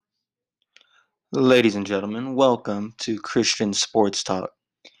Ladies and gentlemen, welcome to Christian Sports Talk.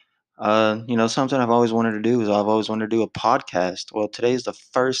 Something I've always wanted to do is I've always wanted to do a podcast. Well, today is the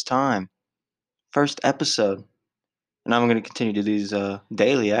first time, first episode, and I'm going to continue to do these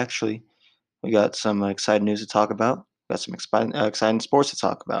daily. Actually, we got some exciting news to talk about. Got some exciting sports to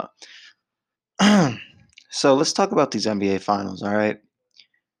talk about. So let's talk about these NBA finals. All right.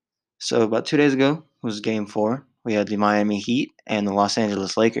 So about 2 days ago was Game Four. We had the Miami Heat and the Los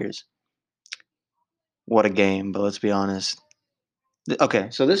Angeles Lakers. What a game! But let's be honest. Okay,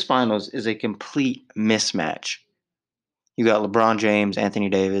 so this finals is a complete mismatch. You got LeBron James, Anthony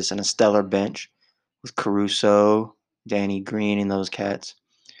Davis, and a stellar bench with Caruso, Danny Green, and those cats.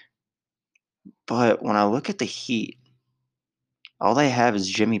 But when I look at the Heat, all they have is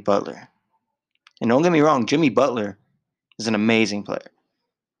Jimmy Butler. And don't get me wrong, Jimmy Butler is an amazing player.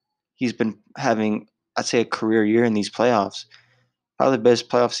 He's been having, I'd say, a career year in these playoffs. Probably the best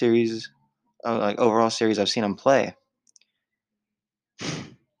playoff series, like overall series I've seen him play.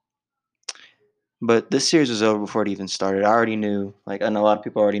 But this series was over before it even started. I already knew, like, I know a lot of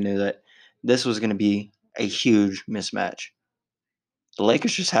people already knew that this was going to be a huge mismatch. The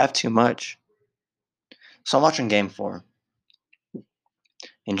Lakers just have too much. So I'm watching Game Four,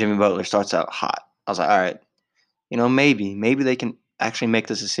 and Jimmy Butler starts out hot. I was like, all right, maybe they can actually make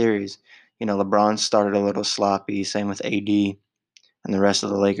this a series. LeBron started a little sloppy. Same with AD and the rest of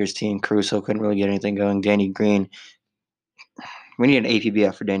the Lakers team. Caruso couldn't really get anything going. Danny Green, we need an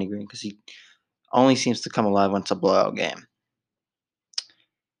APB for Danny Green because he only seems to come alive when it's a blowout game.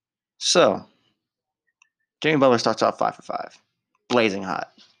 So Jimmy Butler starts off 5 for 5, blazing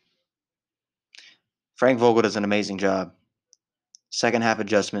hot. Frank Vogel does an amazing job. Second half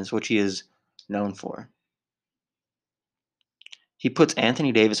adjustments, which he is known for. He puts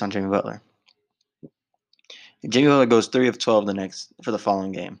Anthony Davis on Jimmy Butler. Jimmy Butler goes 3 of 12 for the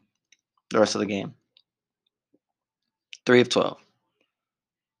following game. The rest of the game. 3 of 12.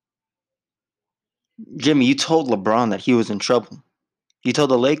 Jimmy, you told LeBron that he was in trouble. You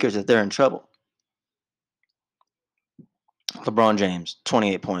told the Lakers that they're in trouble. LeBron James,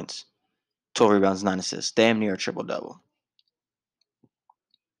 28 points, 12 rebounds, 9 assists. Damn near a triple-double.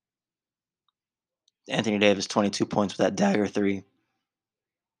 Anthony Davis, 22 points with that dagger 3.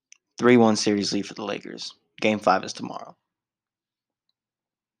 3-1 series lead for the Lakers. Game 5 is tomorrow.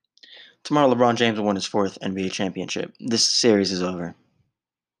 Tomorrow, LeBron James will win his 4th NBA championship. This series is over.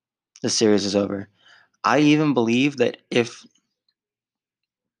 This series is over. I even believe that if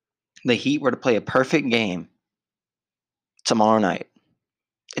the Heat were to play a perfect game tomorrow night,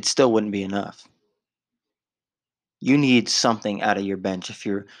 it still wouldn't be enough. You need something out of your bench if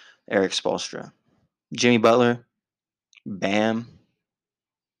you're Eric Spoelstra. Jimmy Butler, Bam,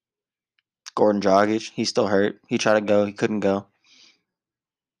 Gordon Dragic, he's still hurt. He tried to go, he couldn't go.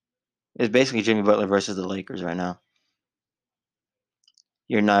 It's basically Jimmy Butler versus the Lakers right now.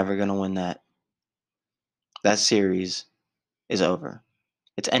 You're never going to win that. That series is over.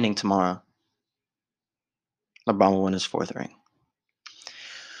 It's ending tomorrow. LeBron will win his 4th ring.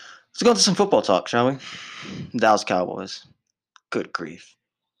 Let's go into some football talk, shall we? Dallas Cowboys. Good grief.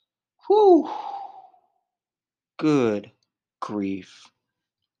 Whew. Good grief.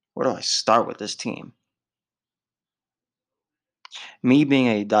 Where do I start with this team? Me being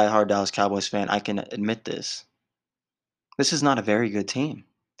a diehard Dallas Cowboys fan, I can admit this. This is not a very good team.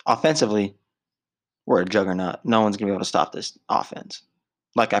 Offensively, we're a juggernaut. No one's going to be able to stop this offense,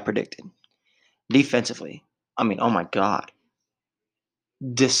 like I predicted. Defensively, I mean, oh my God.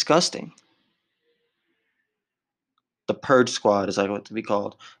 Disgusting. The purge squad is like what to be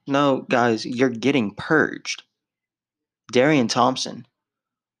called. No, guys, you're getting purged. Darian Thompson,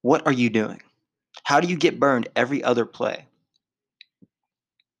 what are you doing? How do you get burned every other play?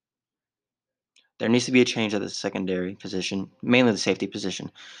 There needs to be a change at the secondary position, mainly the safety position.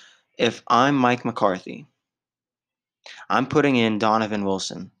 If I'm Mike McCarthy, I'm putting in Donovan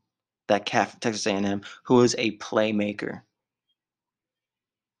Wilson, that cat from Texas A&M, who is a playmaker.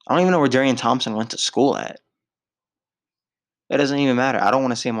 I don't even know where Darian Thompson went to school at. That doesn't even matter. I don't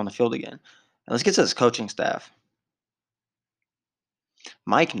want to see him on the field again. And let's get to this coaching staff.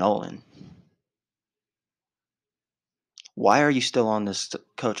 Mike Nolan. Why are you still on this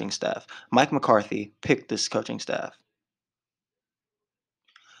coaching staff? Mike McCarthy picked this coaching staff.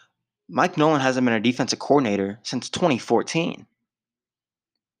 Mike Nolan hasn't been a defensive coordinator since 2014.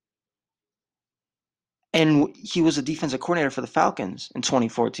 And he was a defensive coordinator for the Falcons in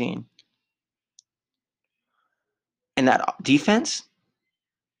 2014. And that defense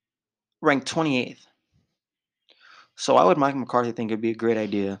ranked 28th. So why would Mike McCarthy think it'd be a great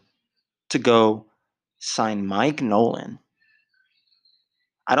idea to go sign Mike Nolan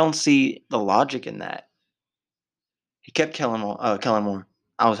I don't see the logic in that. He kept Kellen Moore.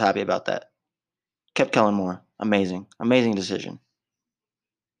 I was happy about that. Kept Kellen Moore. Amazing. Amazing decision.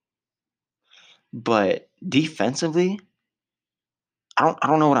 But defensively, I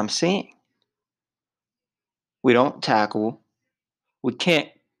don't know what I'm seeing. We don't tackle. We can't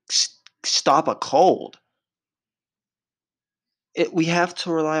stop a cold. We have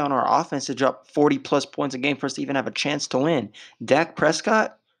to rely on our offense to drop 40 plus points a game for us to even have a chance to win. Dak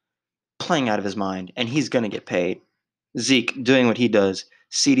Prescott playing out of his mind, and he's going to get paid. Zeke doing what he does.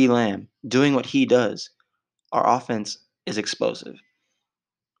 CeeDee Lamb doing what he does. Our offense is explosive.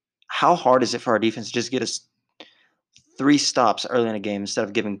 How hard is it for our defense to just get us 3 stops early in a game instead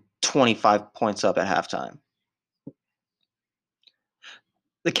of giving 25 points up at halftime?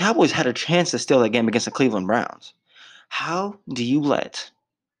 The Cowboys had a chance to steal that game against the Cleveland Browns. How do you let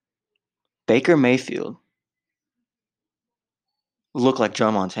Baker Mayfield look like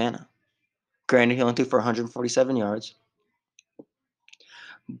Joe Montana? Granted, he only threw for 147 yards,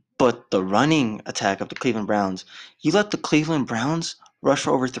 but the running attack of the Cleveland Browns, you let the Cleveland Browns rush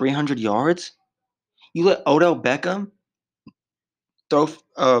for over 300 yards? You let Odell Beckham throw,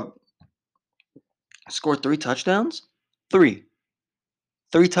 score 3 touchdowns? Three.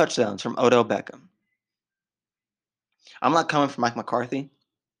 3 touchdowns from Odell Beckham. I'm not coming for Mike McCarthy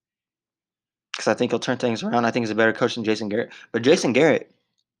because I think he'll turn things around. I think he's a better coach than Jason Garrett. But Jason Garrett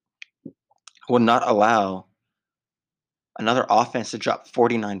would not allow another offense to drop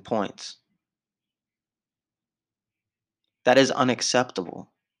 49 points. That is unacceptable.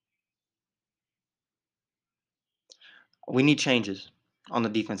 We need changes on the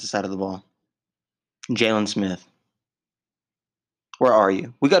defensive side of the ball. Jalen Smith. Where are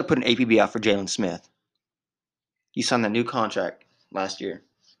you? We got to put an APB out for Jalen Smith. You signed that new contract last year.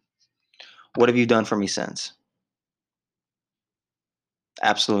 What have you done for me since?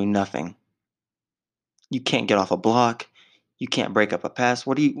 Absolutely nothing. You can't get off a block. You can't break up a pass.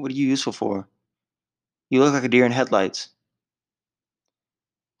 What are you useful for? You look like a deer in headlights.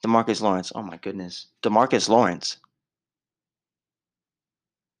 DeMarcus Lawrence. Oh my goodness. DeMarcus Lawrence.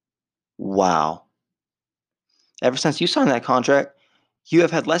 Wow. Ever since you signed that contract, you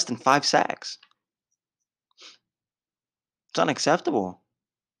have had less than 5 sacks. It's unacceptable.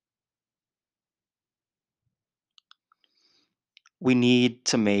 We need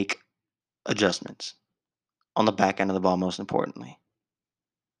to make adjustments on the back end of the ball, most importantly.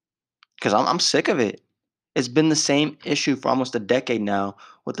 Because I'm sick of it. It's been the same issue for almost a decade now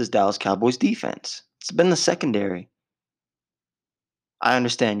with this Dallas Cowboys defense. It's been the secondary. I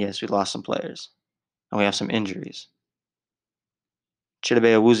understand, yes, we lost some players and we have some injuries.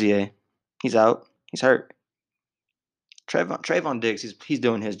 Chidobe Awuzie, he's out. He's hurt. Trayvon Diggs, he's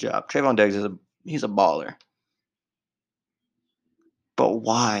doing his job. Trayvon Diggs he's a baller. But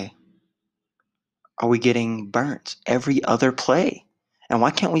why are we getting burnt every other play? And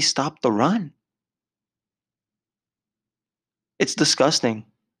why can't we stop the run? It's disgusting.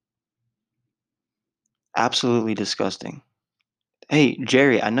 Absolutely disgusting. Hey,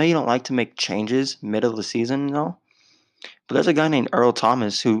 Jerry, I know you don't like to make changes middle of the season, but there's a guy named Earl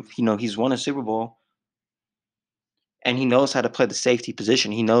Thomas who, he's won a Super Bowl and he knows how to play the safety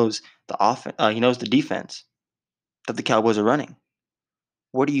position. He knows the offense. He knows the defense that the Cowboys are running.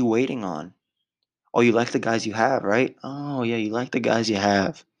 What are you waiting on? Oh, you like the guys you have, right? Oh, yeah, you like the guys you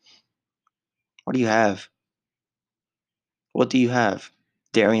have. What do you have? What do you have?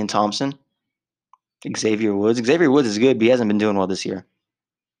 Darian Thompson? Xavier Woods? Xavier Woods is good, but he hasn't been doing well this year.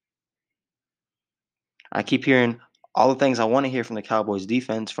 I keep hearing all the things I want to hear from the Cowboys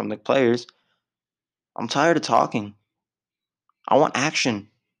defense, from the players. I'm tired of talking. I want action.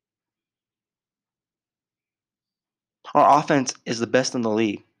 Our offense is the best in the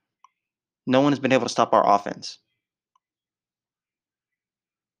league. No one has been able to stop our offense.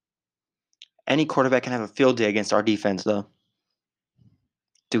 Any quarterback can have a field day against our defense, though.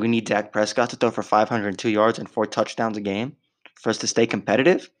 Do we need Dak Prescott to throw for 502 yards and 4 touchdowns a game for us to stay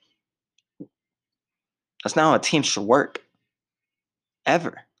competitive? That's not how a team should work.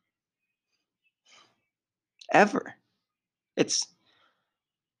 Ever. Ever. It's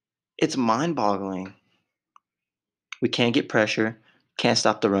mind-boggling. We can't get pressure, can't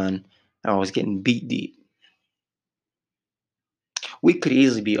stop the run, and always getting beat deep. We could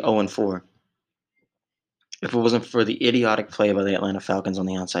easily be 0-4 if it wasn't for the idiotic play by the Atlanta Falcons on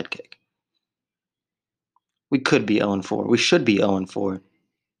the onside kick. We could be 0-4. We should be 0-4.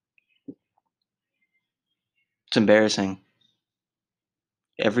 It's embarrassing.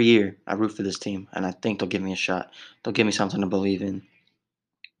 Every year, I root for this team, and I think they'll give me a shot. They'll give me something to believe in.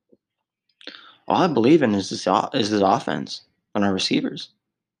 All I believe in is this offense and our receivers.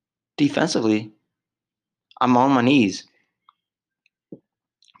 Defensively, I'm on my knees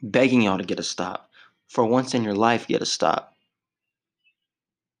begging y'all to get a stop. For once in your life, get a stop.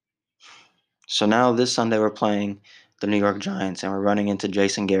 So now this Sunday we're playing the New York Giants and we're running into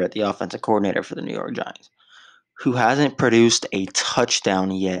Jason Garrett, the offensive coordinator for the New York Giants, who hasn't produced a touchdown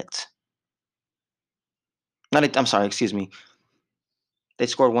yet. I'm sorry, excuse me. They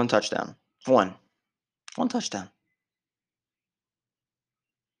scored one touchdown. One. One touchdown.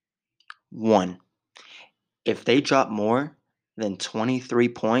 One. If they drop more than 23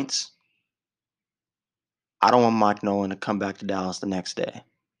 points, I don't want Mike Nolan to come back to Dallas the next day.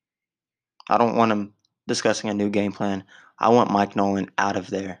 I don't want him discussing a new game plan. I want Mike Nolan out of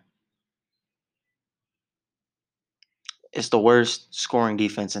there. It's the worst scoring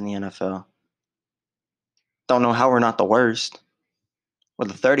defense in the NFL. Don't know how we're not the worst. We're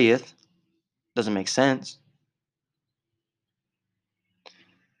the 30th. Doesn't make sense.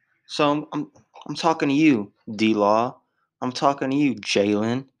 So I'm talking to you, D Law. I'm talking to you,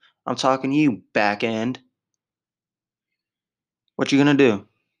 Jalen. I'm talking to you, back end. What you gonna do?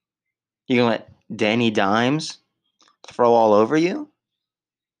 You gonna let Danny Dimes throw all over you?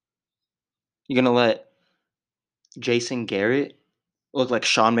 You gonna let Jason Garrett look like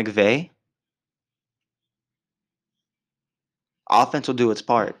Sean McVay? Offense will do its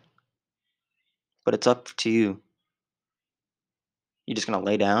part, but it's up to you. You just gonna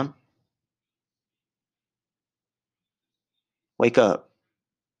lay down? Wake up.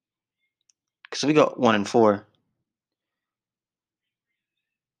 Because we got 1-4.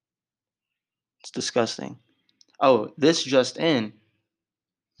 It's disgusting. Oh, this just in.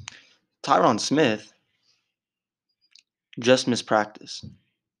 Tyron Smith just missed practice.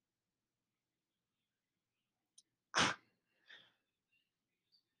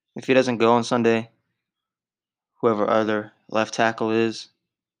 If he doesn't go on Sunday, whoever other left tackle is,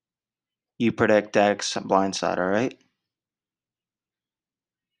 you protect Dak's blind side, all right?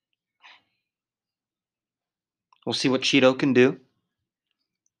 We'll see what Cheeto can do.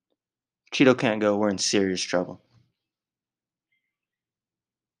 Cheeto can't go. We're in serious trouble.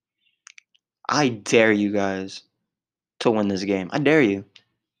 I dare you guys to win this game. I dare you.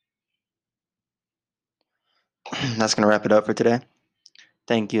 That's going to wrap it up for today.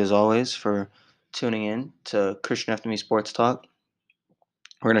 Thank you, as always, for tuning in to Christian After Me Sports Talk.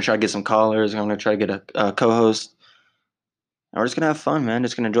 We're going to try to get some callers. I'm going to try to get a co host. And we're just going to have fun, man.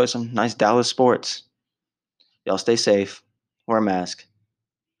 Just going to enjoy some nice Dallas sports. Y'all stay safe, wear a mask,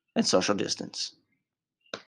 and social distance.